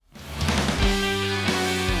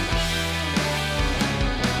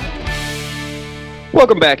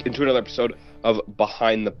Welcome back into another episode of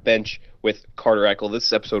Behind the Bench with Carter Eckel. This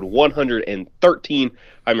is episode 113.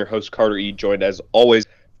 I'm your host, Carter E., joined as always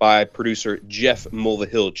by producer Jeff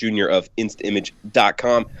Mulvihill Jr. of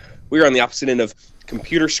instamage.com. We are on the opposite end of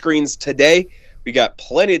computer screens today. We got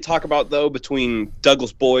plenty to talk about, though, between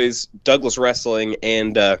Douglas boys, Douglas wrestling,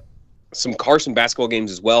 and some Carson basketball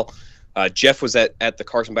games as well. Jeff was at the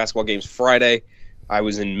Carson basketball games Friday. I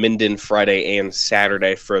was in Minden Friday and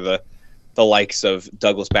Saturday for the likes of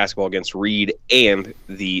Douglas basketball against Reed and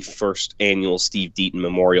the first annual Steve Deaton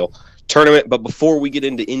Memorial Tournament. But before we get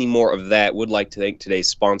into any more of that, would like to thank today's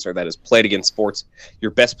sponsor, that is Play It Again Sports, your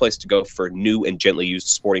best place to go for new and gently used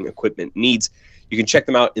sporting equipment needs. You can check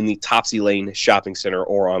them out in the Topsy Lane Shopping Center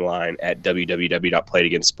or online at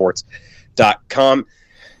www.playitagainsports.com.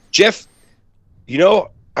 Jeff, I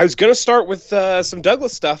was going to start with some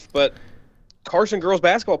Douglas stuff, but Carson girls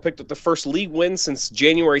basketball picked up the first league win since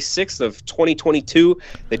January 6th of 2022.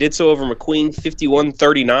 They did so over McQueen,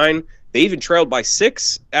 51-39. They even trailed by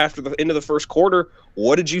 6 after the end of the first quarter.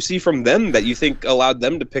 What did you see from them that you think allowed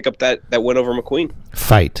them to pick up that win over McQueen?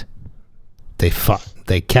 Fight. They fought.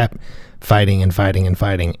 They kept fighting, and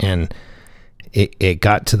it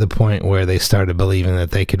got to the point where they started believing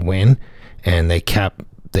that they could win, and they kept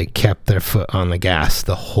their foot on the gas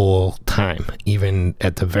the whole time. Even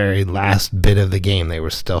at the very last bit of the game, they were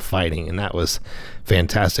still fighting, and that was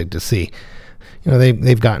fantastic to see.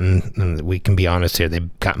 They've gotten, we can be honest here,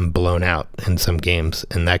 they've gotten blown out in some games,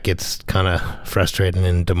 and that gets kind of frustrating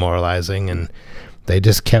and demoralizing, and they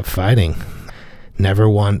just kept fighting. Never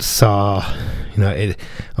once saw, it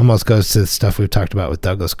almost goes to the stuff we've talked about with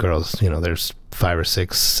Douglas girls. There's 5 or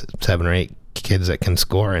 6, 7 or 8 kids that can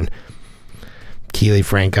score, and Keely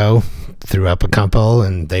Franco threw up a couple,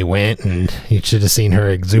 and they went, and you should have seen her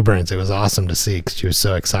exuberance. It was awesome to see because she was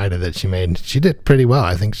so excited that she did pretty well.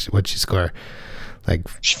 I think what she scored,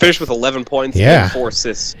 she finished with 11 points and 4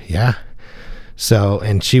 assists. Yeah. So,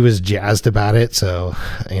 and she was jazzed about it. So,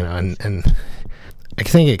 and I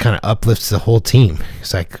think it kind of uplifts the whole team.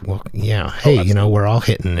 It's like, well, yeah, hey, we're all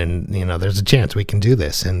hitting, and there's a chance we can do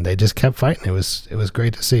this, and they just kept fighting. It was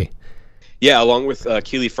great to see. Yeah, along with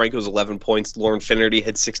Keely Franco's 11 points, Lauren Finnerty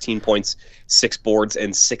had 16 points, 6 boards,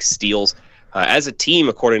 and 6 steals. As a team,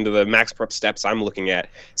 according to the Max Prep stats I'm looking at,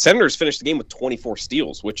 Senators finished the game with 24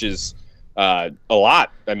 steals, which is a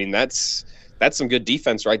lot. I mean, that's some good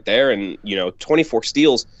defense right there. And, 24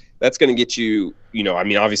 steals, that's going to get you,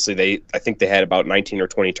 obviously I think they had about 19 or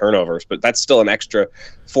 20 turnovers, but that's still an extra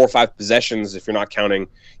 4 or 5 possessions if you're not counting,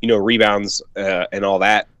 rebounds and all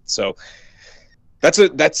that. So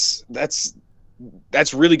that's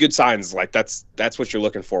really good signs. Like that's what you're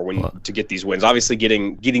looking for to get these wins. Obviously,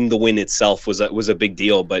 getting the win itself was a big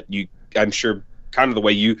deal, but I'm sure kind of the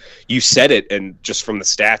way you said it, and just from the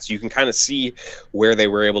stats, you can kind of see where they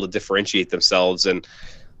were able to differentiate themselves. And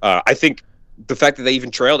I think the fact that they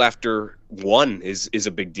even trailed after 1 is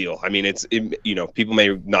a big deal. I mean, people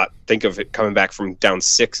may not think of it coming back from down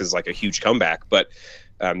 6 as like a huge comeback, but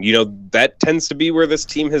that tends to be where this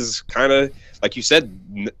team has kind of, like you said,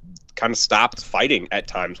 kind of stopped fighting at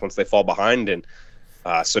times once they fall behind. And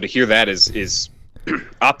so to hear that is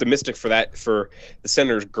optimistic for the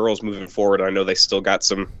Senators girls moving forward. I know they still got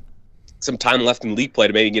some time left in league play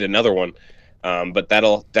to maybe get another one, but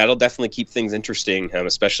that'll definitely keep things interesting,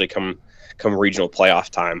 especially come regional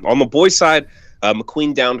playoff time. On the boys' side,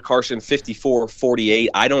 McQueen down to Carson 54-48.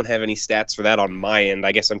 I don't have any stats for that on my end.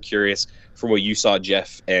 I guess I'm curious from what you saw,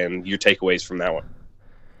 Jeff, and your takeaways from that one.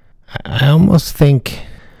 I almost think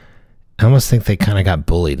they kind of got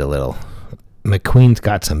bullied a little. McQueen's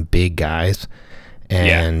got some big guys,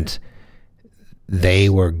 and they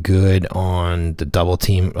were good on the double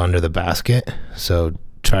team under the basket. So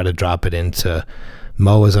try to drop it into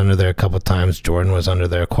Mo was under there a couple times. Jordan was under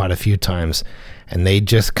there quite a few times, and they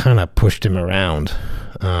just kind of pushed him around.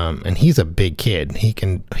 And he's a big kid. He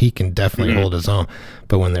can definitely hold his own.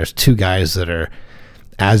 But when there's 2 guys that are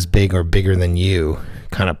as big or bigger than you,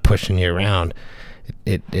 kind of pushing you around,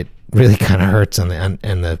 it really kind of hurts on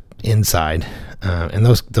the inside. And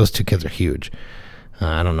those 2 kids are huge.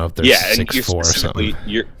 I don't know if they're 6'4" or something.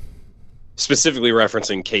 You're specifically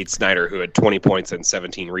referencing Kate Snyder, who had 20 points and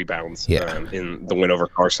 17 rebounds in the win over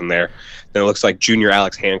Carson there. Then it looks like junior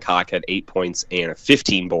Alex Hancock had 8 points and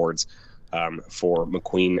 15 boards for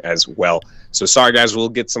McQueen as well. So sorry, guys, we'll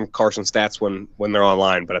get some Carson stats when they're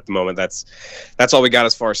online, but at the moment that's all we got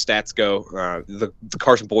as far as stats go. The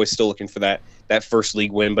Carson boys still looking for that first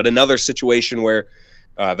league win, but another situation where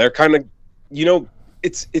they're kind of,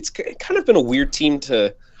 it's kind of been a weird team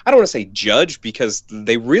to, I don't want to say judge, because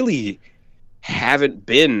they really haven't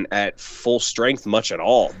been at full strength much at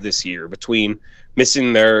all this year, between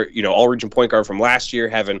missing their all region point guard from last year,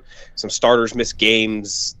 having some starters miss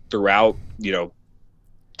games throughout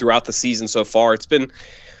the season so far. It's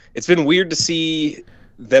been weird to see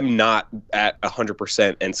them not at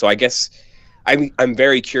 100%, and so I guess I'm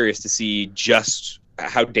very curious to see just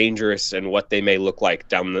how dangerous and what they may look like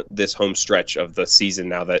down this home stretch of the season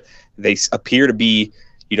now that they appear to be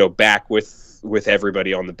back with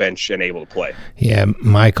everybody on the bench and able to play. Yeah,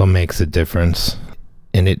 Michael makes a difference.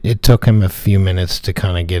 And it took him a few minutes to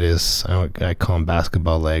kind of get his, I call him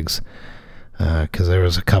basketball legs, because there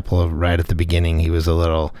was a couple of, right at the beginning, he was a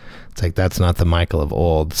little, it's like, that's not the Michael of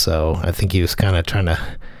old. So I think he was kind of trying to,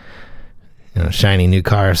 shiny new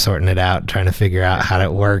car, sorting it out, trying to figure out how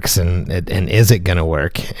it works and is it going to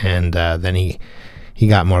work. And then he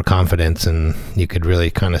got more confidence, and you could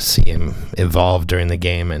really kind of see him evolve during the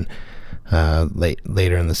game. And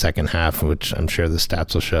later in the second half, which I'm sure the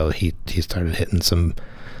stats will show, he started hitting some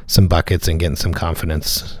buckets and getting some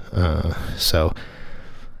confidence. So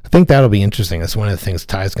I think that'll be interesting. That's one of the things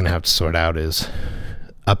Ty's going to have to sort out is,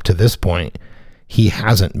 up to this point, he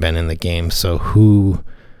hasn't been in the game. So who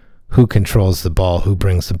controls the ball, who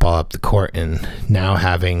brings the ball up the court, and now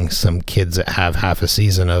having some kids that have half a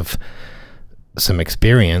season of some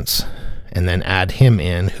experience, and then add him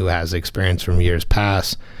in who has experience from years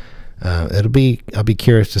past. I'll be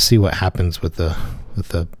curious to see what happens with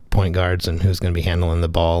the point guards and who's going to be handling the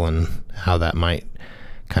ball and how that might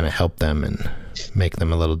kind of help them and make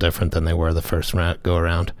them a little different than they were the first go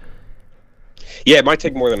around. Yeah, it might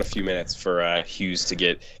take more than a few minutes for Hughes to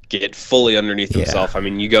get fully underneath himself. I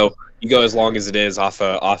mean, you go as long as it is off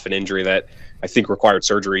an injury that I think required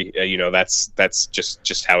surgery. That's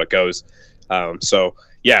just how it goes. So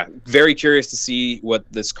yeah, very curious to see what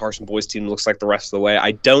this Carson boys team looks like the rest of the way.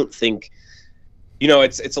 I don't think,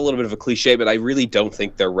 it's a little bit of a cliche, but I really don't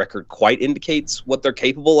think their record quite indicates what they're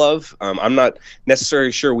capable of. I'm not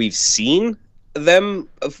necessarily sure we've seen them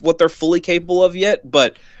of what they're fully capable of yet,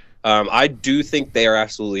 but I do think they are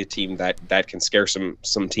absolutely a team that can scare some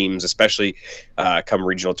teams, especially come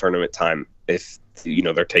regional tournament time, if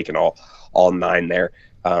they're taking all 9 there.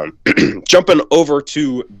 Jumping over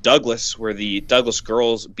to Douglas, where the Douglas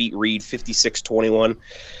girls beat Reed 56-21.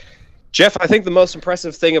 Jeff, I think the most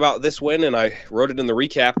impressive thing about this win, and I wrote it in the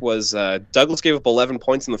recap, was Douglas gave up 11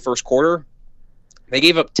 points in the first quarter. They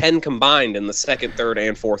gave up 10 combined in the second, third,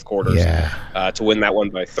 and fourth quarters to win that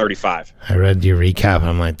one by 35. I read your recap.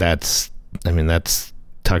 I'm like, that's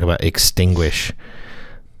talk about extinguish.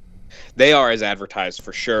 They are as advertised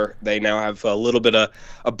for sure. They now have a little bit of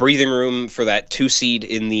a breathing room for that 2 seed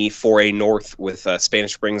in the 4A North with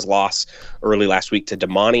Spanish Springs loss early last week to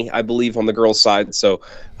Damani, I believe, on the girls' side. So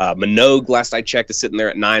Minogue, last I checked, is sitting there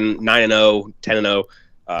at 9-0,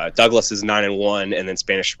 10-0. Douglas is 9-1, and then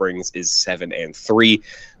Spanish Springs is 7-3.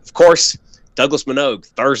 Of course, Douglas Minogue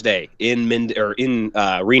Thursday in Reno,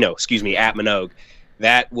 at Minogue.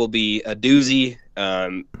 That will be a doozy.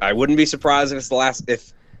 I wouldn't be surprised if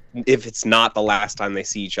it's if it's not the last time they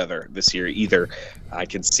see each other this year either. I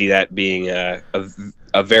could see that being a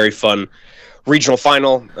very fun regional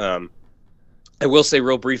final. I will say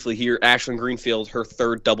real briefly here, Ashlyn Greenfield, her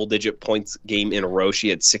third double-digit points game in a row. She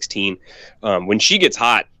had 16. When she gets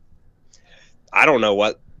hot, I don't know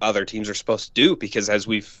what other teams are supposed to do, because as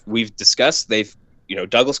we've discussed,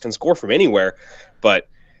 Douglas can score from anywhere, but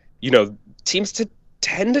teams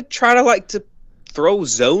tend to try to throw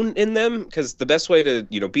zone in them, because the best way to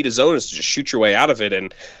beat a zone is to just shoot your way out of it.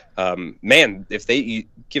 And if they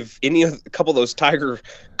give a couple of those Tiger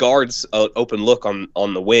guards an open look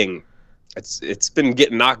on the wing, it's been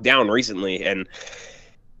getting knocked down recently, and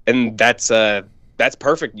that's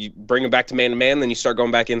perfect. You bring them back to man, then you start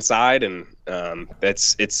going back inside, and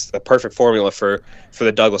it's a perfect formula for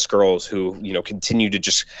the Douglas girls, who continue to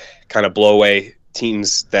just kind of blow away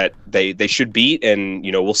teams that they should beat. And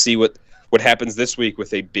we'll see what happens this week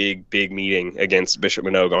with a big meeting against Bishop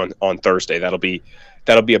Minogue on Thursday. That'll be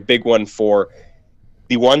a big one for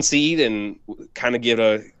the 1 seed, and kind of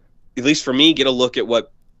at least for me, get a look at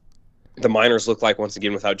what the Miners look like once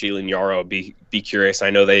again without Jalen Yarrow. Be curious. I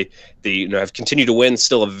know they have continued to win,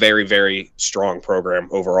 still a very, very strong program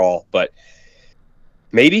overall, but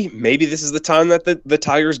maybe this is the time that the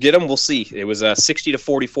Tigers get them. We'll see. It was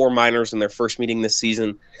 60-44 Miners in their first meeting this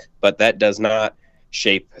season, but that does not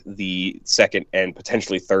shape the second and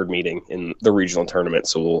potentially third meeting in the regional tournament.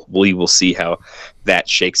 So we will see how that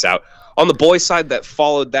shakes out. On the boys' side that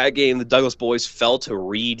followed that game, the Douglas boys fell to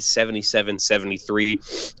Reed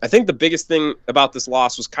 77-73. I think the biggest thing about this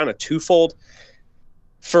loss was kind of twofold.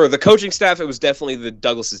 For the coaching staff, it was definitely the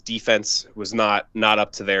Douglas's defense was not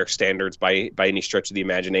up to their standards by any stretch of the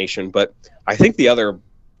imagination. But I think the other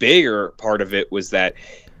bigger part of it was that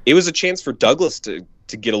it was a chance for Douglas to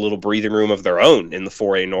get a little breathing room of their own in the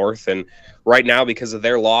 4A North. And right now, because of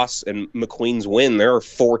their loss and McQueen's win, there are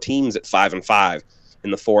 4 teams at 5-5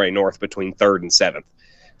 in the 4A North between 3rd and 7th.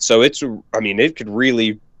 So it could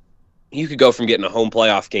really, you could go from getting a home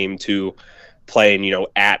playoff game to playing,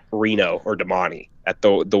 at Reno or Damani at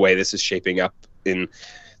the way this is shaping up in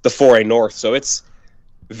the 4A North. So it's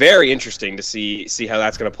very interesting to see how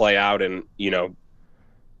that's going to play out. And,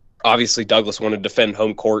 obviously Douglas wanted to defend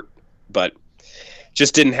home court, but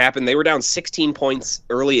just didn't happen. They were down 16 points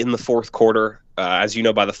early in the 4th quarter. As you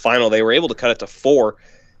know, by the final, they were able to cut it to 4,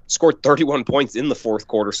 scored 31 points in the 4th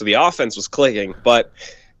quarter. So the offense was clicking, but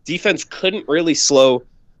defense couldn't really slow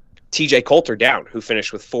TJ Coulter down, who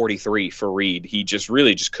finished with 43 for Reed. He just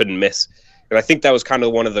couldn't miss. And I think that was kind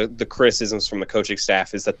of one of the criticisms from the coaching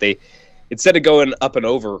staff, is that they, instead of going up and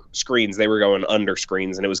over screens, they were going under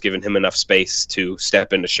screens, and it was giving him enough space to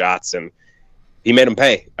step into shots, and he made him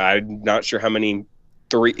pay. I'm not sure how many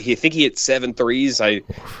I think he hit 7 threes. I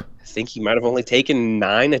think he might have only taken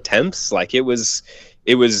 9 attempts. Like it was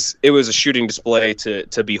a shooting display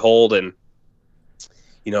to behold. And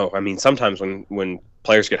sometimes when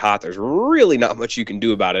players get hot, there's really not much you can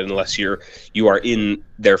do about it unless you are in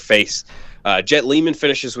their face. Jet Lehman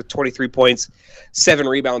finishes with 23 points, 7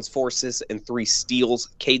 rebounds, 4 assists, and 3 steals.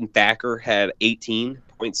 Caden Thacker had 18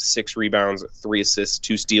 points, 6 rebounds, 3 assists,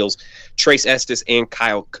 2 steals. Trace Estes and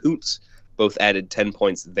Kyle Kuntz both added 10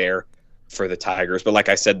 points there for the Tigers. But like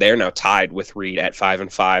I said, they're now tied with Reed at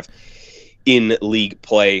 5-5 in league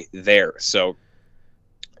play there. So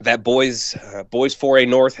that boys 4A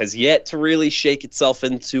North has yet to really shake itself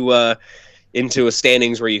into a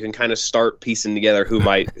standings where you can kind of start piecing together who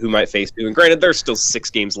might face who. And granted, there's still 6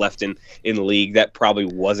 games left in the league. That probably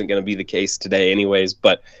wasn't going to be the case today anyways,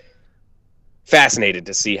 but fascinated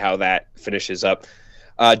to see how that finishes up.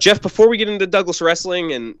 Jeff, before we get into Douglas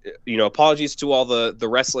wrestling, and apologies to all the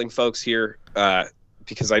wrestling folks here,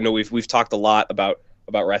 because I know we've talked a lot about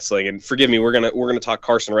wrestling, and forgive me, we're gonna talk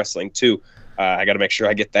Carson wrestling too. I got to make sure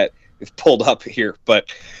I get that pulled up here.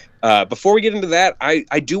 But before we get into that,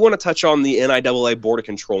 I do want to touch on the NIAA Board of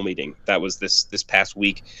Control meeting that was this past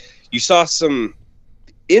week. You saw some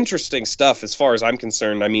interesting stuff as far as I'm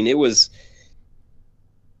concerned. I mean, it was,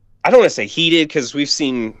 I don't want to say heated, because we've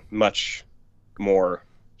seen much more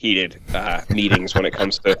heated meetings when it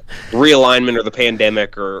comes to realignment or the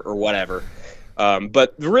pandemic or whatever.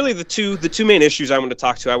 But really the two main issues I want to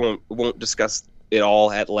talk to, I won't discuss it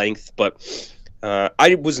all at length, but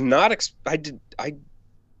I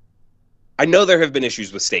know there have been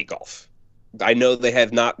issues with state golf. I know they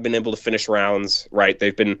have not been able to finish rounds, right?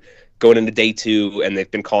 They've been going into day 2, and they've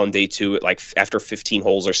been calling day 2 at like after 15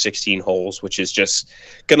 holes or 16 holes, which is just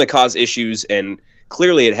going to cause issues. And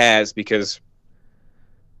clearly it has, because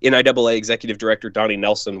NIAA Executive Director Donnie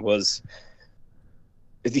Nelson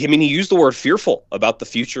he used the word fearful about the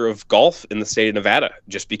future of golf in the state of Nevada,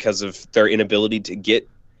 just because of their inability to get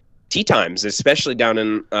tee times, especially down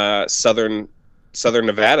in southern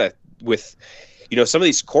Nevada. With, some of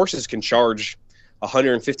these courses can charge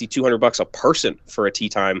 $150, $200 a person for a tee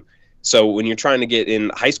time. So when you're trying to get in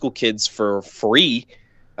high school kids for free,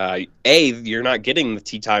 you're not getting the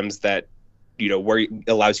tee times that where it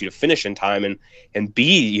allows you to finish in time, and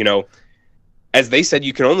B, as they said,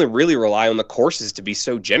 you can only really rely on the courses to be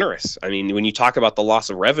so generous. I mean, when you talk about the loss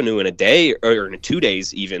of revenue in a day or in 2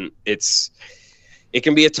 days, even it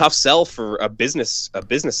can be a tough sell for a business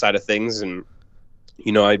side of things. And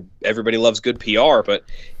everybody loves good PR, but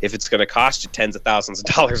if it's going to cost you tens of thousands of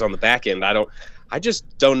dollars on the back end, I just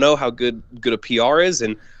don't know how good a PR is.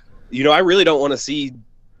 And I really don't want to see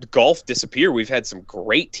golf disappear. We've had some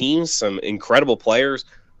great teams, some incredible players.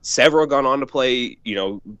 Several gone on to play,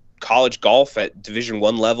 college golf at Division I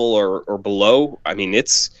level or below. I mean,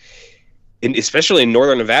 especially in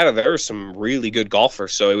Northern Nevada, there are some really good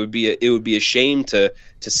golfers. So it would be a shame to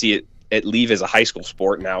see it leave as a high school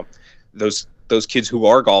sport. Now, those kids who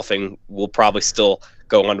are golfing will probably still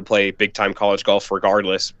go on to play big time college golf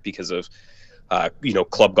regardless, because of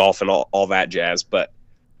club golf and all that jazz. But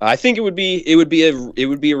I think it would be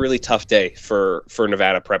a really tough day for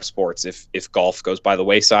Nevada prep sports if golf goes by the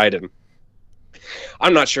wayside. And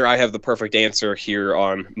I'm not sure I have the perfect answer here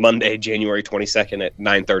on Monday, January 22nd at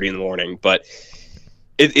 9:30 in the morning, but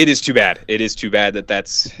it is too bad. It is too bad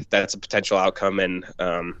that's a potential outcome. And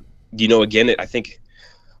again, I think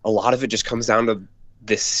a lot of it just comes down to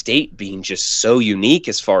this state being just so unique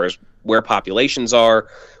as far as where populations are,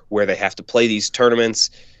 where they have to play these tournaments,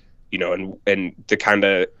 and the kind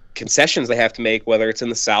of concessions they have to make, whether it's in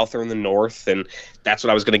the South or in the North. And that's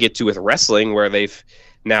what I was going to get to with wrestling, where they've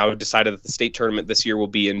now decided that the state tournament this year will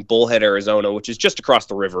be in Bullhead, Arizona, which is just across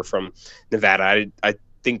the river from Nevada. I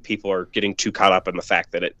think people are getting too caught up in the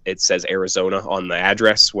fact that it says Arizona on the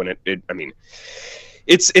address when I mean,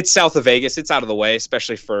 it's south of Vegas. It's out of the way,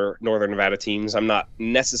 especially for Northern Nevada teams. I'm not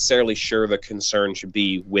necessarily sure the concern should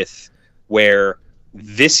be with where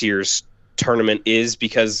this year's tournament is,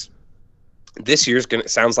 because this year's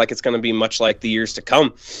sounds like it's going to be much like the years to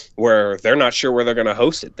come, where they're not sure where they're going to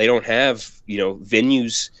host it. They don't have,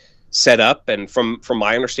 venues set up. And from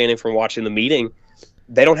my understanding from watching the meeting,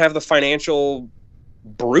 they don't have the financial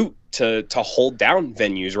brute to hold down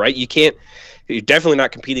venues, right? You're definitely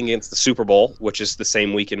not competing against the Super Bowl, which is the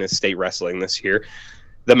same weekend as state wrestling this year.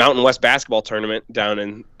 The Mountain West basketball tournament down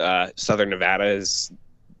in Southern Nevada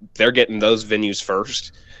they're getting those venues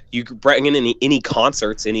first. You bring in any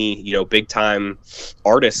concerts, any big time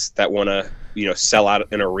artists that want to sell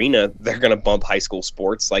out an arena, they're going to bump high school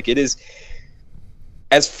sports. Like, it is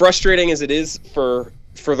as frustrating as it is for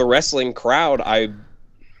the wrestling crowd. I'm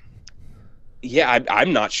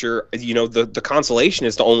not sure. The consolation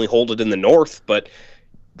is to only hold it in the North, but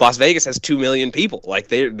Las Vegas has 2 million people. Like,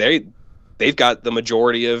 they've got the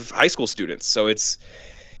majority of high school students, so it's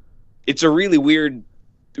a really weird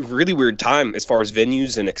time as far as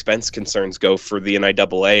venues and expense concerns go for the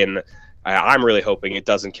NIAA, and I'm really hoping it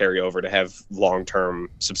doesn't carry over to have long-term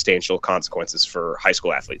substantial consequences for high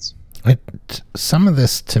school athletes. Some of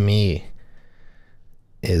this to me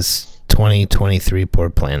is 2023 poor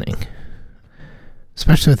planning,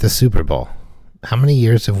 especially with the Super Bowl. How many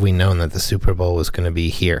years have we known that the Super Bowl was going to be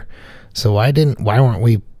here? So why weren't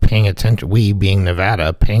we paying attention, we being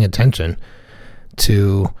Nevada, paying attention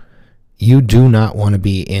to, you do not want to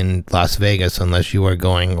be in Las Vegas unless you are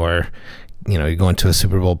going, or you're going to a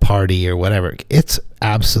Super Bowl party or whatever. It's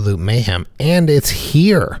absolute mayhem, and it's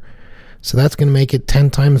here. So that's going to make it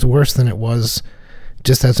 10 times worse than it was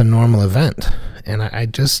just as a normal event. And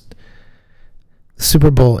the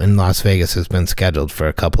Super Bowl in Las Vegas has been scheduled for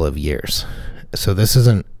a couple of years. So this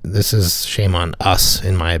is shame on us,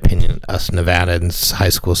 in my opinion, us Nevadans, high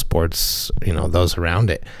school sports, those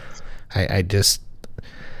around it.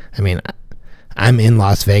 I'm in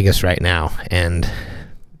Las Vegas right now, and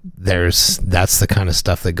that's the kind of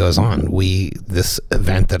stuff that goes on. This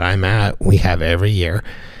event that I'm at, we have every year,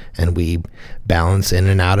 and we balance in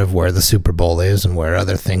and out of where the Super Bowl is and where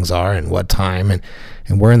other things are and what time, and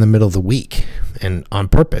we're in the middle of the week, and on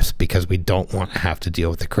purpose, because we don't want to have to deal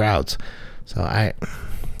with the crowds. So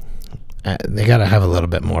they got to have a little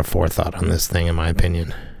bit more forethought on this thing, in my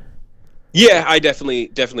opinion. Yeah, I definitely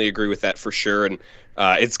agree with that for sure. And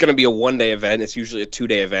it's going to be a one-day event. It's usually a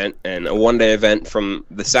 2-day event, and a one-day event, from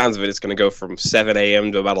the sounds of it, it's going to go from 7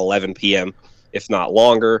 a.m. to about 11 p.m., if not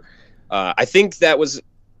longer. I think that was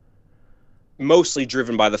mostly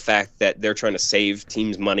driven by the fact that they're trying to save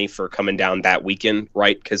teams money for coming down that weekend,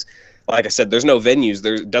 right? Because, like I said, there's no venues.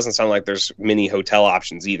 There doesn't sound like there's many hotel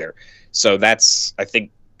options either. So that's, I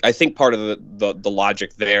think part of the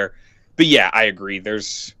logic there. But yeah, I agree.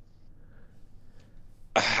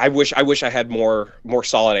 I wish I had more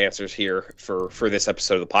solid answers here for this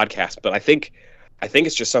episode of the podcast, but I think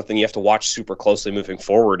it's just something you have to watch super closely moving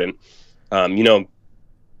forward. And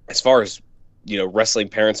as far as wrestling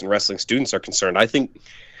parents and wrestling students are concerned, I think it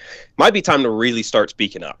might be time to really start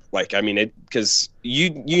speaking up. Like, I mean, because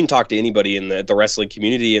you can talk to anybody in the wrestling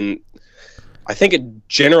community, and I think a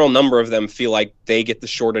general number of them feel like they get the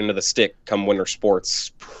short end of the stick come winter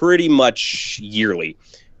sports pretty much yearly.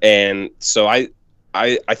 And so I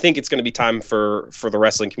think it's going to be time for the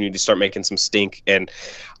wrestling community to start making some stink. And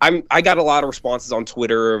I got a lot of responses on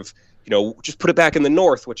Twitter of, just put it back in the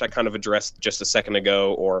North, which I kind of addressed just a second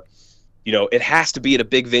ago, or, it has to be at a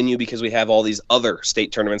big venue because we have all these other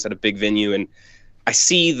state tournaments at a big venue. And I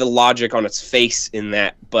see the logic on its face in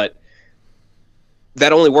that, but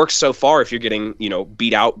that only works so far if you're getting,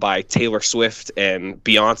 beat out by Taylor Swift and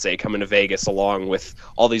Beyonce coming to Vegas along with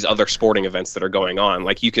all these other sporting events that are going on.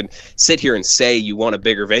 Like, you can sit here and say you want a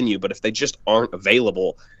bigger venue, but if they just aren't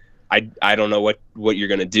available, I don't know what you're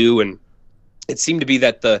going to do. And it seemed to be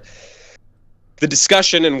that the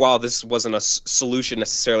discussion, and while this wasn't a solution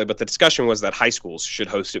necessarily, but the discussion was that high schools should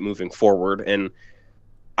host it moving forward. And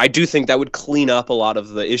I do think that would clean up a lot of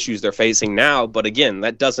the issues they're facing now. But again,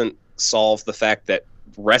 that doesn't solve the fact that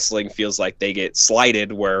wrestling feels like they get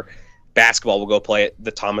slighted, where basketball will go play at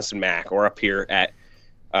the Thomas and Mack or up here at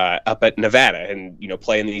Nevada, and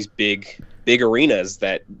play in these big arenas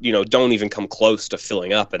that don't even come close to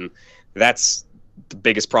filling up. And that's the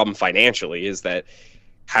biggest problem financially, is that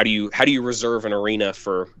how do you reserve an arena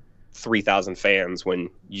for 3,000 fans when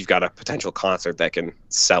you've got a potential concert that can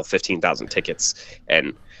sell 15,000 tickets.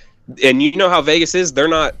 And you know how Vegas is. They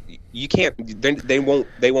won't give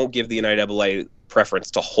the NIAA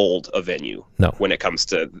preference to hold a venue. No. When it comes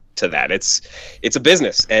to that. It's a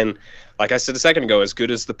business. And like I said a second ago, as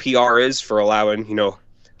good as the PR is for allowing,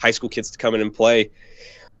 high school kids to come in and play,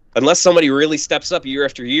 unless somebody really steps up year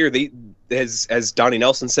after year, as Donnie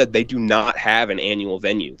Nelson said, they do not have an annual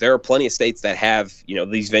venue. There are plenty of states that have,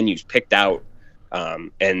 these venues picked out,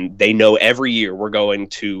 and they know every year we're going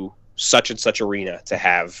to such and such arena to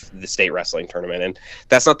have the state wrestling tournament. And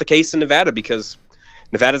that's not the case in Nevada, because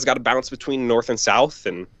Nevada's got to bounce between north and south.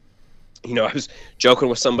 And, I was joking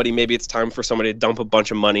with somebody, maybe it's time for somebody to dump a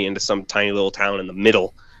bunch of money into some tiny little town in the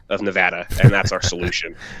middle of Nevada, and that's our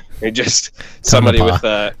solution. And just somebody with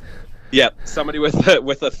a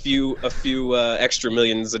few extra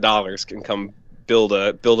millions of dollars can come build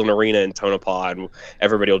an arena in Tonopah, and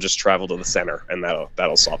everybody will just travel to the center, and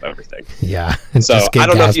that'll solve everything. Yeah. So I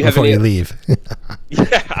don't know if you have any leave.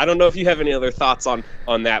 Yeah, I don't know if you have any other thoughts on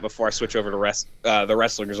that before I switch over to the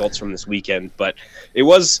wrestling results from this weekend, but it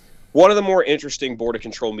was one of the more interesting Board of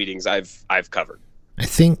Control meetings I've covered. I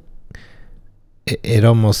think it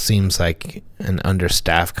almost seems like an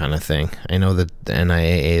understaffed kind of thing. I know that the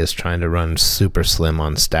NIAA is trying to run super slim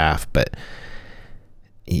on staff, but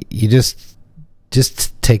you just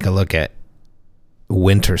take a look at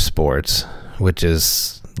winter sports, which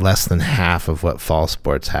is less than half of what fall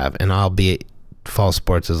sports have. And albeit fall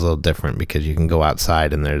sports is a little different because you can go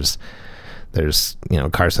outside, and there's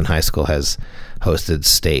Carson High School has hosted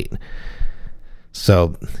state.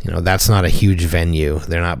 So, that's not a huge venue.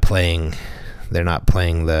 They're not playing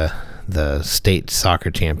the state soccer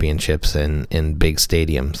championships in big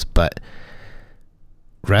stadiums, but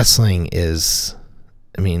wrestling is,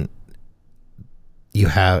 you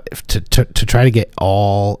have to try to get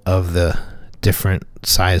all of the different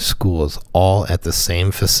size schools all at the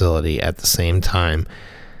same facility at the same time.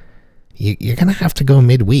 You're going to have to go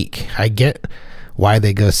midweek. I get why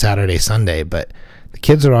they go Saturday, Sunday, but the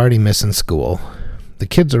kids are already missing school. The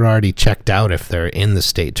kids are already checked out if they're in the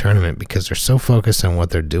state tournament because they're so focused on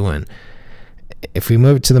what they're doing. If we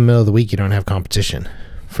move it to the middle of the week, you don't have competition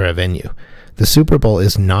for a venue. The Super Bowl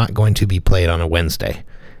is not going to be played on a Wednesday.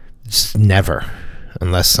 It's never,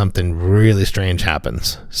 unless something really strange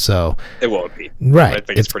happens. So it won't be. Right. I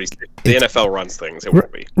think it's pretty. The NFL runs things. It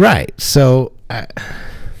won't be. Right. So I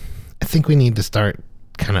think we need to start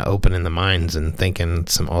kind of opening the minds and thinking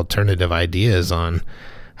some alternative ideas on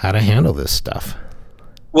how to handle this stuff.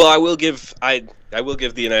 Well, I will give the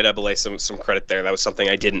NIAA some credit there. That was something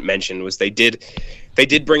I didn't mention. Was they did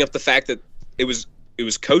bring up the fact that it was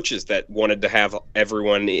coaches that wanted to have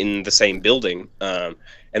everyone in the same building, and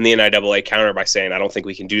the NIAA countered by saying, "I don't think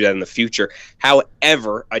we can do that in the future."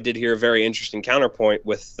 However, I did hear a very interesting counterpoint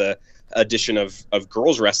with the addition of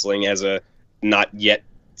girls wrestling as a not yet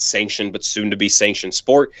sanctioned but soon to be sanctioned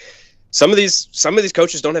sport. Some of these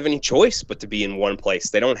coaches don't have any choice but to be in one place.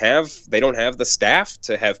 They don't have the staff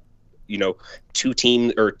to have, two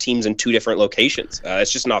teams in two different locations.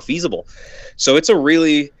 It's just not feasible. So it's a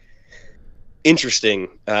really interesting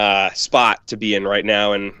spot to be in right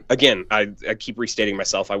now. And again, I keep restating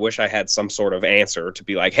myself. I wish I had some sort of answer to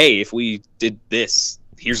be like, hey, if we did this,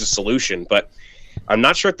 here's a solution. But I'm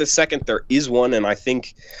not sure at the second there is one. And I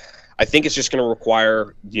think it's just going to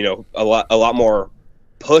require, a lot more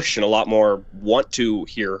push and a lot more want to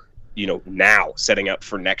here, now setting up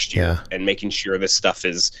for next year and making sure this stuff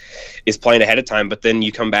is planned ahead of time. But then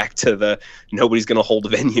you come back to nobody's going to hold a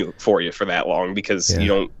venue for you for that long because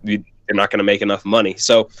you're not going to make enough money.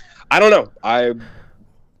 So I don't know.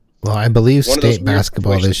 I believe state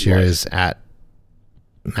basketball this year is at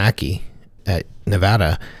Mackey at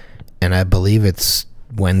Nevada, and I believe it's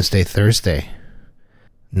Wednesday, Thursday,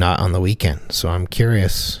 not on the weekend. So I'm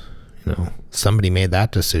curious, somebody made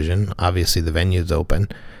that decision. Obviously the venue's open.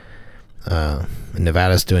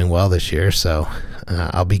 Nevada's doing well this year, so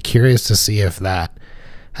I'll be curious to see if that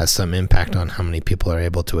has some impact on how many people are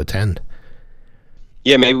able to attend.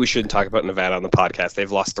 Yeah, maybe we shouldn't talk about Nevada on the podcast.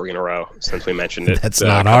 They've lost 3 in a row since we mentioned it. That's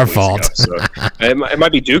not our fault. So it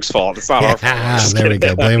might be Duke's fault. It's not our fault. There we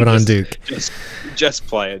go. Blame it on Duke. Just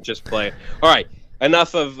play it. All right.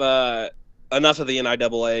 Enough of the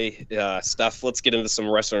NIAA stuff. Let's get into some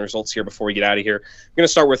wrestling results here before we get out of here. I'm going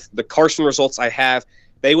to start with the Carson results I have.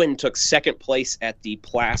 They went and took second place at the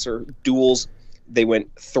Placer duels. They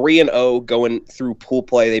went 3-0 going through pool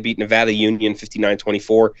play. They beat Nevada Union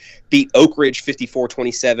 59-24, beat Oak Ridge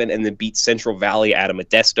 54-27, and then beat Central Valley out of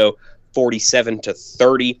Modesto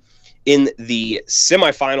 47-30. In the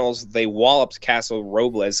semifinals, they walloped Castle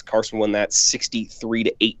Robles. Carson won that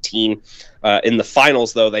 63-18. In the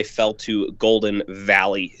finals, though, they fell to Golden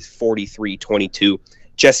Valley 43-22.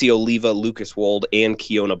 Jesse Oliva, Lucas Wold, and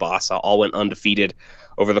Kiona Bassa all went undefeated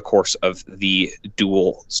over the course of the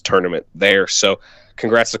duels tournament there. So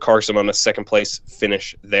congrats to Carson on a second place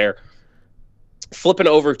finish there. Flipping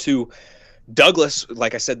over to Douglas,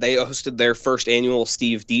 like I said, they hosted their first annual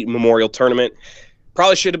Steve Deaton Memorial Tournament.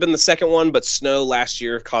 Probably should have been the second one, but snow last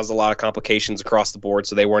year caused a lot of complications across the board,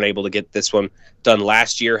 so they weren't able to get this one done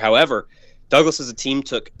last year. However, Douglas as a team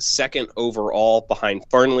took second overall behind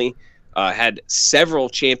Fernley. Had several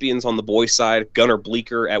champions on the boys' side. Gunnar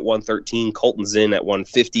Bleeker at 113, Colton Zinn at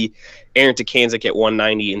 150, Aaron Tukanzik at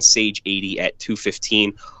 190, and Sage 80 at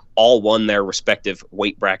 215. All won their respective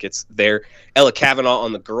weight brackets there. Ella Kavanaugh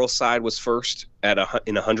on the girls' side was first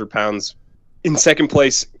in 100 pounds. In second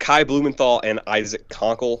place, Kai Blumenthal and Isaac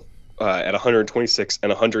Conkle at 126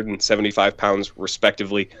 and 175 pounds,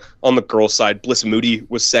 respectively. On the girls' side, Bliss Moody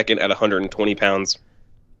was second at 120 pounds.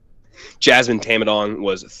 Jasmine Tamadon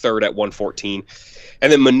was third at 114.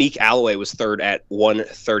 And then Monique Alloway was third at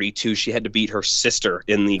 132. She had to beat her sister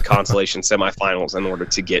in the consolation semifinals in order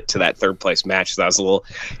to get to that third place match. So that was a little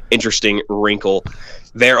interesting wrinkle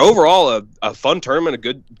there. Overall, a fun tournament, a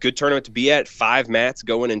good tournament to be at. 5 mats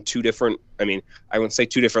going in 2 different, I wouldn't say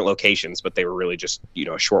 2 different locations, but they were really just,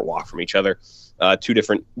 a short walk from each other. 2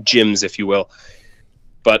 different gyms, if you will.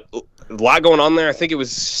 But a lot going on there. I think it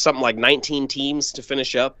was something like 19 teams to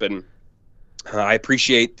finish up, and I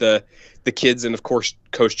appreciate the kids and, of course,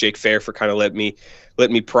 Coach Jake Fair for kind of let me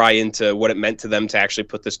pry into what it meant to them to actually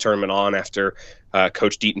put this tournament on after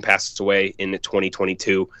Coach Deaton passed away in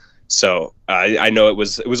 2022. So I know it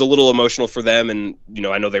was a little emotional for them, and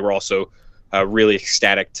I know they were also really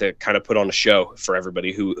ecstatic to kind of put on a show for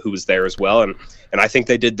everybody who was there as well, and I think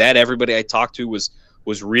they did that. Everybody I talked to was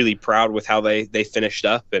really proud with how they finished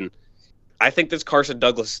up, and I think this Carson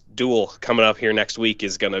Douglas duel coming up here next week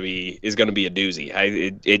is gonna be a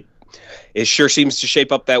doozy. It sure seems to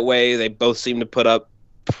shape up that way. They both seem to put up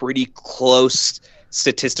pretty close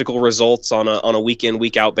statistical results on a week in,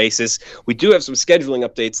 week out basis. We do have some scheduling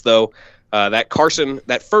updates though.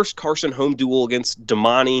 That first Carson home duel against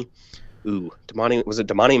Damani. Was it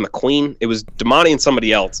Damani McQueen? It was Damani and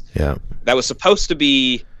somebody else. Yeah. That was supposed to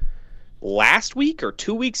be last week or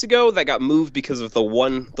 2 weeks ago. That got moved because of the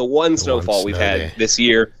one snowfall we've had this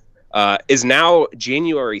year. Is now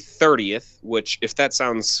January 30th, which, if that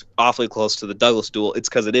sounds awfully close to the Douglas duel, it's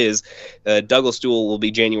because it is. Douglas duel will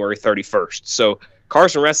be January 31st. So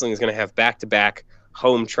Carson Wrestling is going to have back-to-back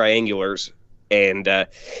home triangulars. And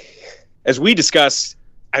as we discussed,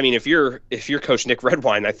 if you're Coach Nick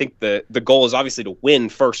Redwine, I think the goal is obviously to win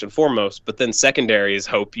first and foremost, but then secondary is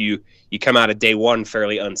hope you come out of day one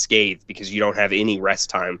fairly unscathed, because you don't have any rest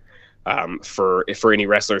time for any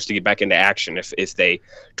wrestlers to get back into action if they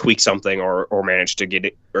tweak something or manage to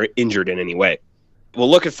get injured in any way. Well,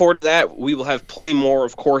 looking forward to that. We will have plenty more,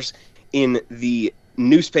 of course, in the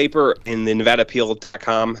newspaper in the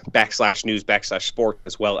NevadaAppeal.com /news/sport,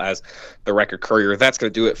 as well as the Record Courier. That's going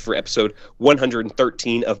to do it for episode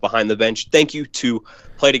 113 of Behind the Bench. Thank you to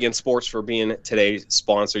Play It Again Sports for being today's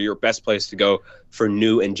sponsor, your best place to go for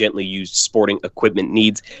new and gently used sporting equipment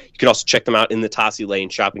needs. You can also check them out in the Tossie Lane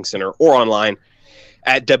Shopping Center or online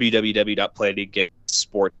at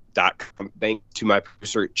www.playitagainsport.com. Thank you to my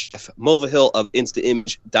producer, Jeff Mulvihill of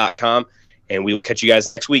InstaImage.com, and we'll catch you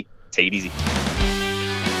guys next week. Take it easy.